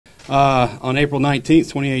On April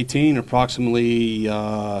 19th, 2018, approximately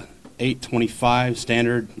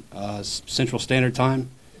 8:25 Central Standard Time,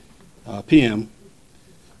 p.m.,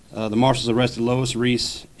 the marshals arrested Lois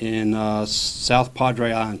Reese in South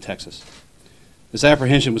Padre Island, Texas. This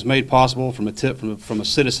apprehension was made possible from a tip from a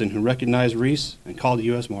citizen who recognized Reese and called the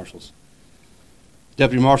U.S. Marshals.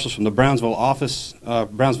 Deputy marshals from the Brownsville,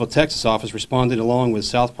 Texas office responded along with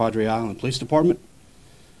South Padre Island Police Department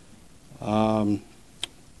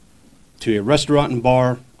to a restaurant and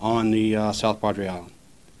bar on the South Padre Island.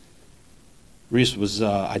 Reese was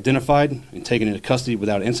identified and taken into custody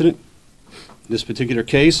without incident. This particular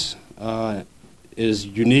case is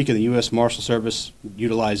unique in the U.S. Marshal Service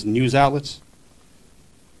utilized news outlets,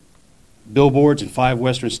 billboards in 5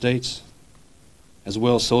 western states, as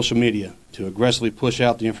well as social media to aggressively push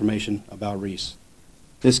out the information about Reese.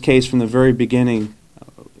 This case from the very beginning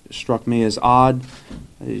struck me as odd.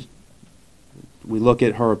 We look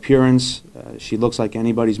at her appearance. She looks like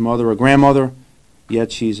anybody's mother or grandmother,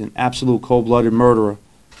 yet she's an absolute cold-blooded murderer.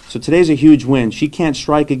 So today's a huge win. She can't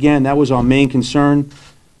strike again. That was our main concern.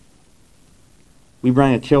 We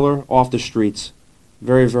bring a killer off the streets.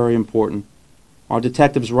 Very, very important. Our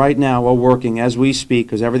detectives right now are working as we speak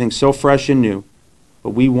because everything's so fresh and new. But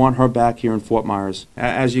we want her back here in Fort Myers.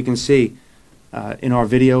 As you can see in our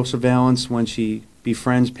video surveillance, when she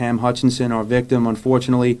befriends Pam Hutchinson, our victim,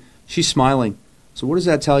 unfortunately, she's smiling. So what does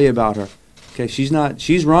that tell you about her? Okay,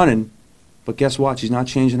 she's running, but guess what? She's not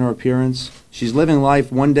changing her appearance. She's living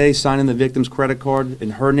life, one day signing the victim's credit card in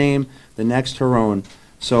her name, the next her own.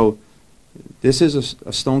 So this is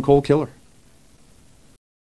a stone cold killer.